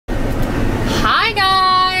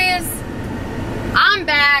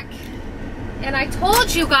And I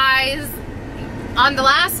told you guys on the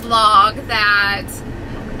last vlog that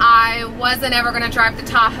I wasn't ever going to drive the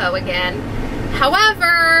Tahoe again.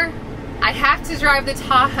 However, I have to drive the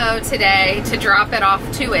Tahoe today to drop it off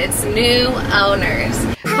to its new owners.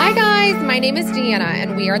 Hi guys, my name is Deanna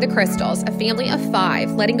and we are the Christals, a family of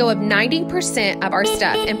 5, letting go of 90% of our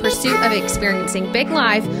stuff in pursuit of experiencing big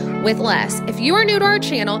life with less. If you are new to our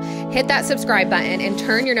channel, hit that subscribe button and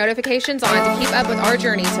turn your notifications on to keep up with our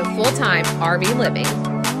journey to full-time RV living.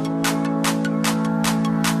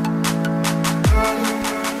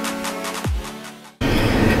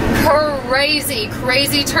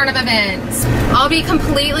 Crazy turn of events. I'll be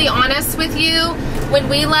completely honest with you. When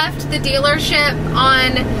we left the dealership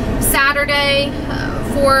on Saturday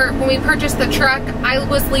for when we purchased the truck, I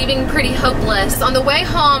was leaving pretty hopeless. On the way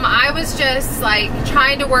home, I was just like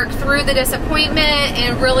trying to work through the disappointment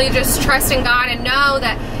and really just trust in God and know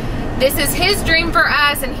that this is His dream for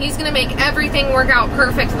us and He's gonna make everything work out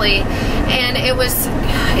perfectly. And it was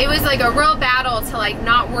like a real battle to like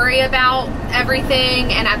not worry about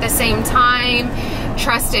everything and at the same time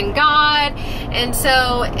trust in God. And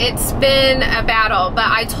so it's been a battle, but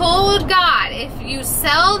I told God, if you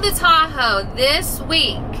sell the Tahoe this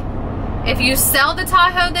week,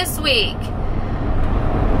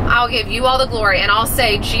 I'll give you all the glory and I'll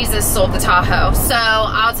say Jesus sold the Tahoe. So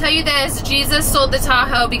I'll tell you this, Jesus sold the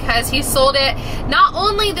Tahoe because He sold it not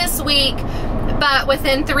only this week, but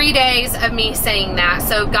within 3 days of me saying that.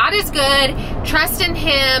 So God is good. Trust in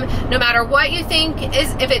Him. No matter what you think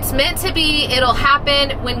is, if it's meant to be, it'll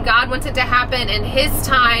happen when God wants it to happen in His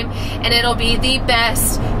time, and it'll be the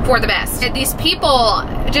best for the best. These people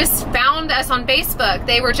just found us on Facebook.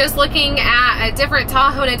 They were just looking at a different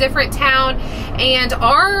Tahoe in a different town, and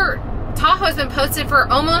our Tahoe has been posted for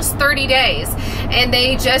almost 30 days, and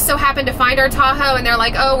they just so happened to find our Tahoe, and they're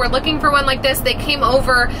like, oh, we're looking for one like this. They came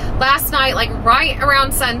over last night, like right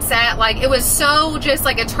around sunset. Like, it was so just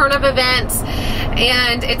like a turn of events,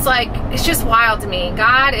 and it's like, it's just wild to me.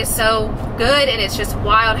 God is so good, and it's just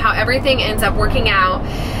wild how everything ends up working out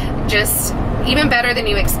just even better than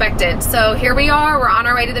you expected. So here we are, we're on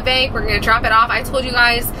our way to the bank. We're gonna drop it off. I told you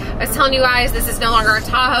guys, I was telling you guys, this is no longer a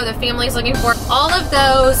Tahoe. The family's looking for all of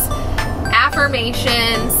those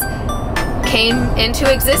affirmations came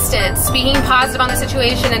into existence, speaking positive on the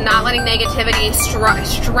situation and not letting negativity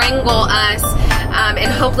strangle us,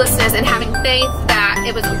 and hopelessness, and having faith that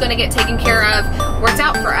it was going to get taken care of worked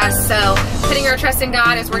out for us. So putting our trust in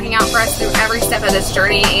God is working out for us through every step of this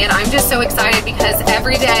journey, and I'm just so excited because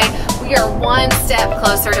every day we are one step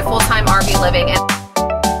closer to full-time RV living.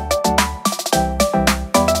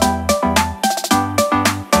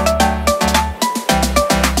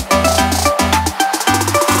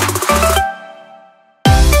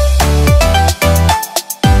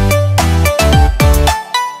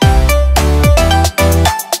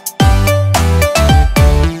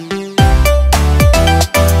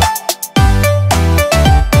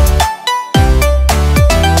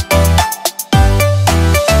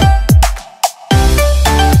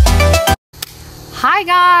 Hi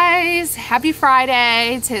guys, happy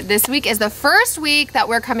Friday. This week is the first week that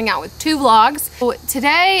we're coming out with 2 vlogs. So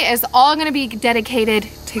today is all gonna be dedicated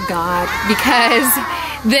to God because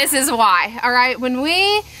this is why, all right? When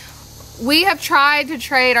we have tried to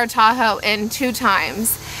trade our Tahoe in 2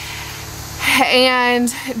 times,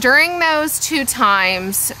 and during those 2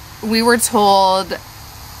 times, we were told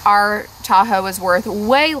our Tahoe was worth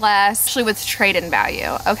way less, especially with trade-in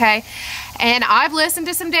value, okay? And I've listened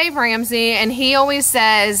to some Dave Ramsey, and he always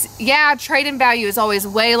says, yeah, trade-in value is always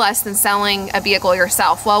way less than selling a vehicle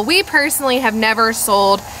yourself. Well, we personally have never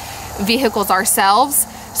sold vehicles ourselves,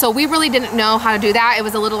 so we really didn't know how to do that. It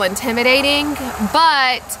was a little intimidating,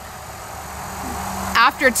 but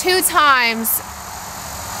after 2 times,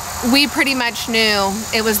 we pretty much knew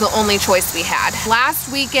it was the only choice we had.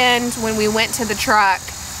 Last weekend, when we went to the truck,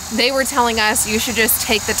 they were telling us you should just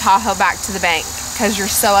take the Tahoe back to the bank because you're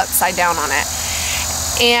so upside down on it.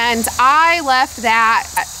 And I left that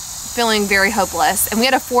feeling very hopeless, and we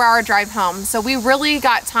had a 4-hour drive home. So we really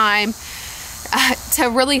got time to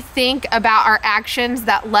really think about our actions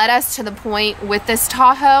that led us to the point with this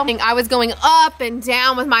Tahoe. I was going up and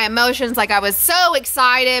down with my emotions. Like, I was so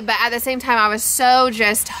excited, but at the same time I was so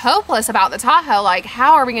just hopeless about the Tahoe. Like,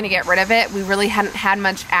 how are we going to get rid of it? We really hadn't had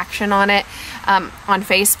much action on it on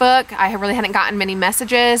Facebook. I really hadn't gotten many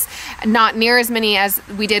messages, not near as many as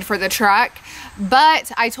we did for the truck. But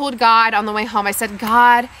I told God on the way home, I said,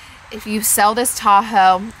 God, if you sell this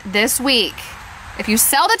Tahoe this week, if you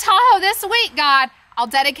sell the Tahoe this week, God, I'll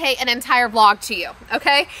dedicate an entire vlog to you,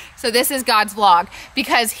 okay? So this is God's vlog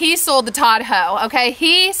because he sold the Tahoe, okay?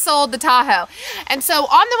 He sold the Tahoe. And so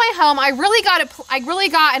on the way home, I really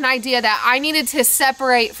got an idea that I needed to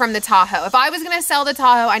separate from the Tahoe. If I was gonna sell the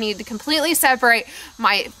Tahoe, I needed to completely separate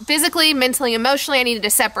my physically, mentally, emotionally, I needed to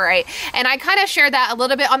separate. And I kind of shared that a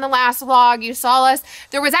little bit on the last vlog. You saw us.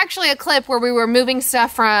 There was actually a clip where we were moving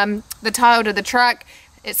stuff from the Tahoe to the truck.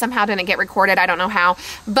 It somehow didn't get recorded. I don't know how,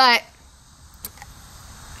 but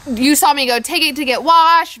you saw me go take it to get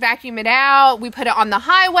washed, vacuum it out. We put it on the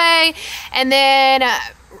highway. And then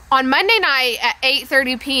on Monday night at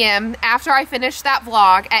 8:30 p.m., after I finished that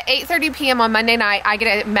vlog, at 8:30 p.m. on Monday night, I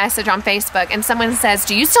get a message on Facebook and someone says,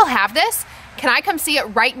 "Do you still have this? Can I come see it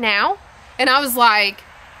right now?" And I was like,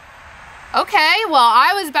 okay, well,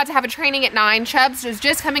 I was about to have a training at 9. Chubbs was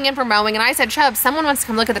just coming in from mowing, and I said, Chubbs, someone wants to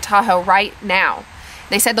come look at the Tahoe right now.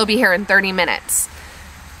 They said they'll be here in 30 minutes.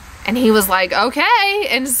 And he was like, okay.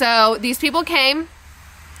 And so these people came,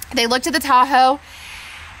 they looked at the Tahoe,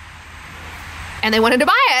 and they wanted to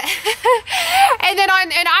buy it. and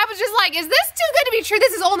I was just like, is this too good to be true?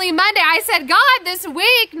 This is only Monday. I said, God, this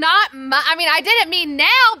week, I mean, I didn't mean now,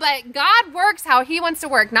 but God works how he wants to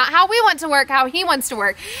work, not how we want to work, how he wants to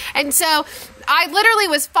work. And so I literally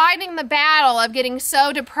was fighting the battle of getting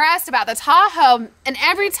so depressed about the Tahoe. And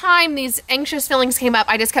every time these anxious feelings came up,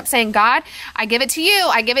 I just kept saying, God, I give it to you.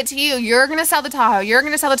 I give it to you. You're going to sell the Tahoe. You're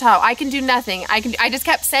going to sell the Tahoe. I can do nothing. I just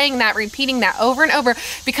kept saying that, repeating that over and over,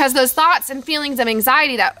 because those thoughts and feelings of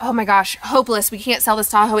anxiety that, oh my gosh, hopeless. We can't sell this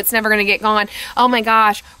Tahoe. It's never going to get gone. Oh my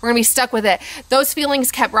gosh, we're going to be stuck with it. Those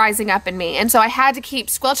feelings kept rising up in me. And so I had to keep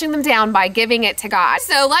squelching them down by giving it to God.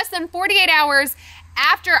 So less than 48 hours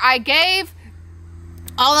after I gave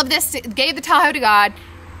all of this, gave the Tahoe to God,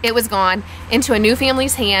 it was gone into a new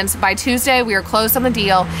family's hands. By Tuesday, we were closed on the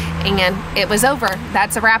deal, and it was over.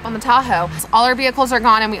 That's a wrap on the Tahoe. All our vehicles are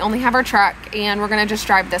gone, and we only have our truck, and we're gonna just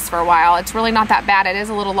drive this for a while. It's really not that bad. It is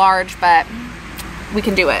a little large, but we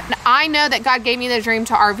can do it. I know that God gave me the dream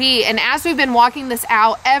to RV, and as we've been walking this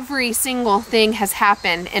out, every single thing has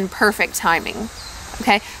happened in perfect timing,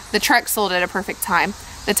 okay? The truck sold at a perfect time.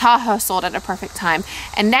 The Tahoe sold at a perfect time.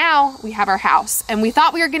 And now we have our house. And we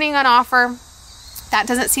thought we were getting an offer. That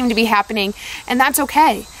doesn't seem to be happening. And that's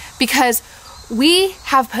okay, because we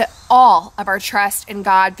have put all of our trust in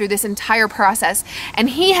God through this entire process.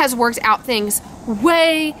 And he has worked out things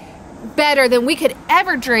way better than we could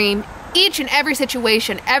ever dream. Each and every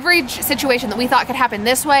situation that we thought could happen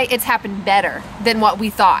this way, it's happened better than what we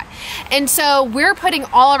thought. And so we're putting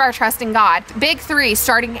all of our trust in God. Big three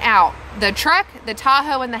starting out: the truck, the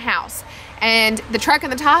Tahoe, and the house. And the truck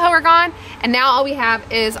and the Tahoe are gone, and now all we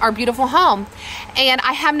have is our beautiful home. And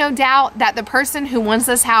I have no doubt that the person who wants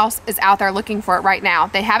this house is out there looking for it right now.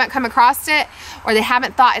 They haven't come across it, or they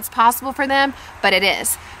haven't thought it's possible for them, but it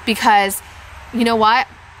is. Because you know what?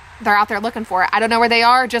 They're out there looking for it. I don't know where they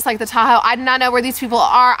are, just like the Tahoe. I do not know where these people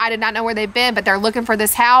are. I did not know where they've been, but they're looking for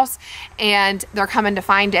this house, and they're coming to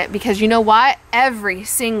find it. Because you know what? Every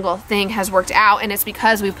single thing has worked out, and it's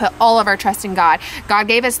because we put all of our trust in God. God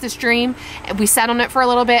gave us this dream, and we sat on it for a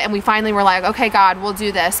little bit, and we finally were like, okay, God, we'll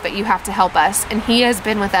do this, but you have to help us. And he has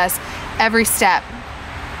been with us every step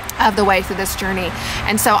of the way through this journey.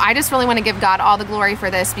 And so I just really want to give God all the glory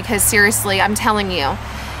for this, because seriously, I'm telling you,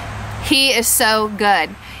 he is so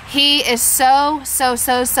good. He is so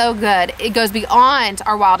good. It goes beyond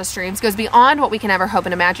our wildest dreams. It goes beyond what we can ever hope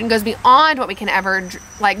and imagine. It goes beyond what we can ever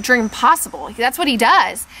dream possible. That's what he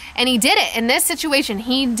does. And he did it. In this situation,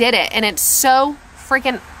 he did it. And it's so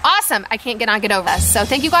freaking awesome. I can't get over this. So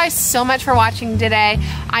thank you guys so much for watching today.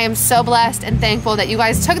 I am so blessed and thankful that you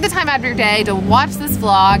guys took the time out of your day to watch this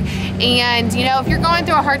vlog. And you know, if you're going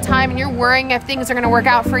through a hard time and you're worrying if things are going to work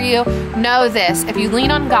out for you, know this: if you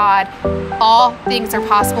lean on God, all things are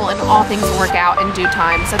possible and all things will work out in due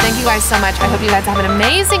time. So thank you guys so much. I hope you guys have an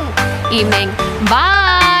amazing evening. Bye.